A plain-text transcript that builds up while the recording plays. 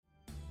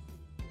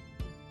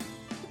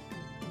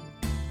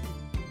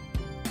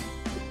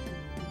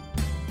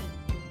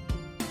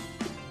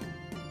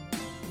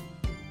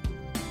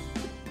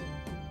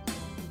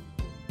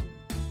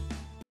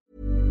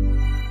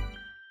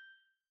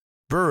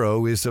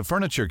Burrow is a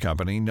furniture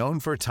company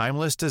known for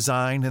timeless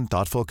design and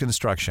thoughtful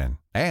construction,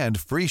 and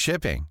free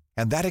shipping,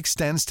 and that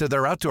extends to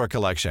their outdoor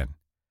collection.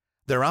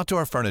 Their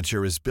outdoor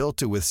furniture is built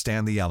to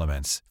withstand the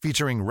elements,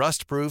 featuring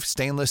rust-proof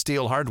stainless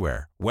steel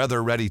hardware,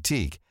 weather-ready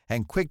teak,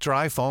 and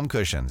quick-dry foam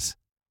cushions.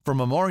 For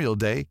Memorial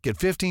Day, get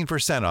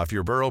 15% off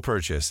your Burrow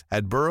purchase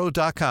at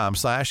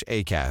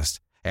burrow.com/ACAST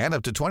and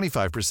up to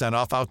 25%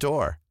 off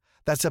outdoor.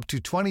 That's up to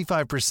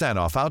 25%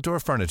 off outdoor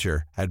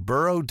furniture at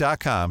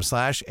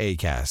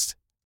burrow.com/ACAST.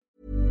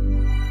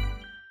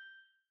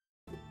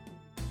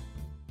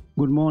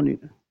 Good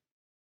morning.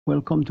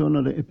 Welcome to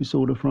another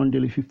episode of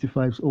Rondelli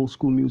 55's Old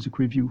School Music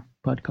Review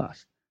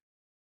podcast.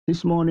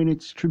 This morning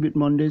it's Tribute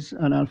Mondays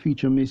and I'll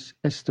feature Miss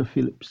Esther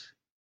Phillips.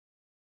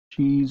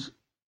 She's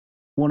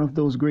one of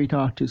those great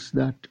artists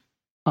that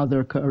had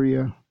their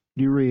career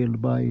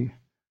derailed by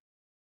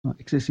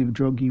excessive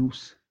drug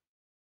use.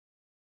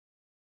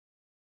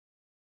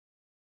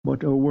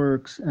 But her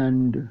works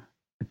and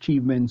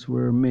achievements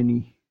were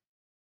many.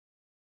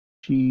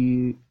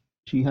 She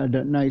had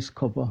that nice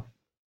cover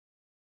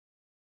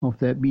of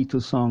that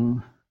Beatles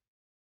song. I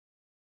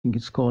think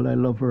it's called I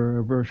Love Her.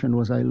 Her version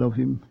was I Love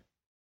Him.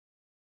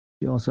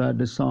 She also had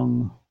the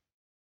song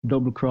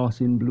Double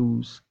Crossing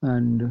Blues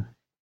and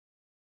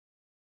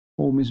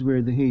Home is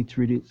Where the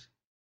Hatred Is.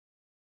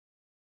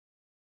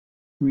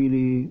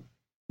 Really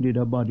did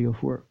a body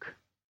of work.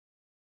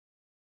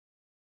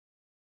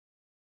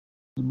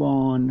 She was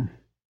born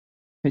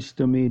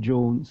Esther Mae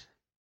Jones.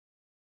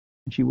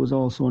 She was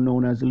also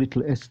known as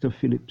Little Esther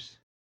Phillips.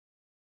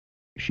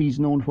 She's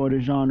known for the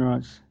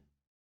genres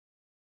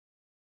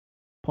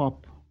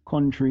pop,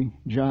 country,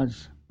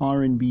 jazz,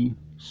 R&B,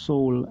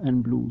 soul,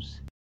 and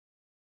blues.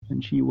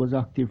 And she was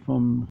active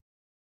from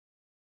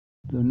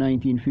the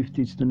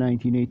 1950s to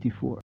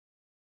 1984,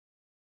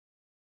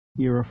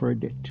 year of her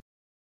death.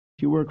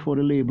 She worked for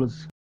the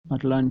labels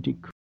Atlantic,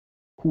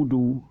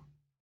 Hoodoo,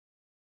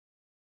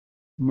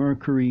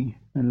 Mercury,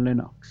 and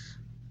Lennox.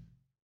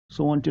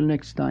 So until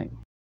next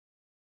time,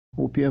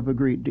 hope you have a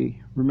great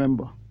day.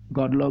 Remember,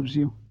 God loves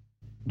you.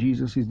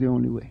 Jesus is the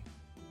only way.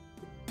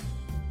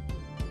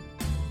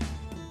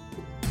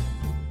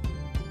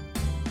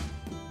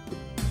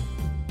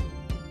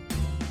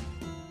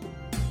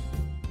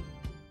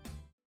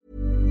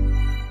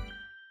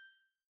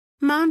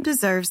 Mom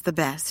deserves the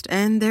best,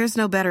 and there's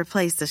no better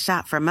place to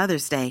shop for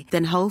Mother's Day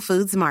than Whole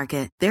Foods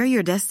Market. They're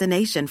your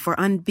destination for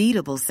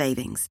unbeatable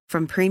savings,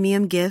 from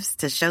premium gifts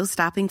to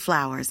show-stopping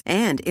flowers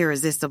and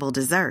irresistible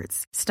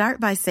desserts. Start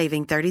by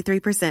saving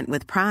 33%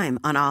 with Prime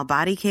on all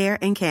body care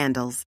and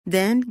candles.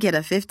 Then get a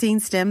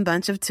 15-stem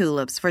bunch of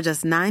tulips for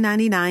just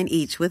 $9.99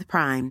 each with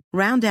Prime.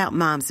 Round out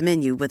Mom's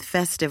menu with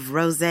festive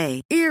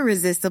rosé,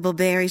 irresistible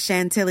berry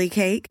chantilly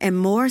cake, and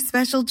more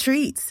special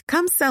treats.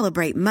 Come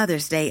celebrate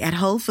Mother's Day at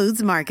Whole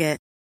Foods Market.